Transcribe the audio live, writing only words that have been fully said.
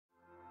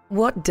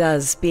What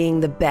does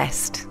being the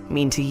best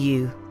mean to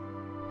you?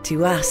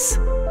 To us,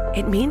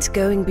 it means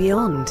going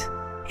beyond.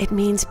 It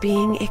means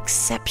being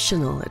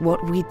exceptional at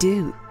what we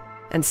do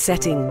and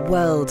setting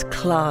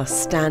world-class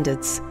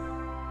standards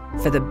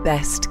for the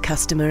best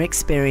customer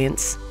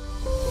experience.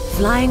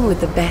 Flying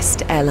with the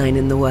best airline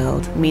in the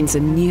world means a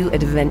new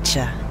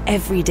adventure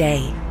every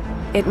day.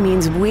 It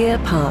means we're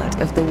part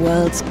of the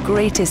world's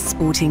greatest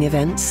sporting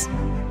events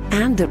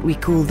and that we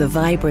call the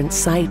vibrant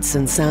sights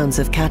and sounds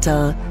of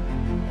Qatar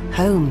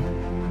home.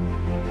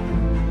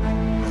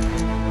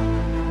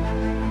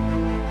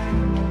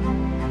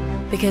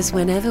 Because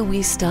whenever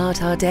we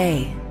start our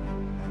day,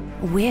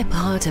 we're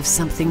part of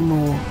something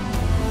more.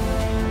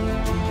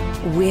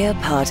 We're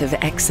part of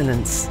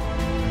excellence.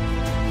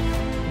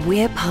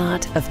 We're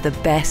part of the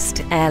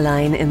best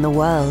airline in the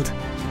world.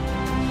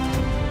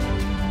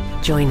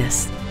 Join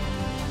us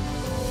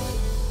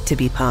to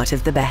be part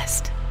of the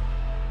best.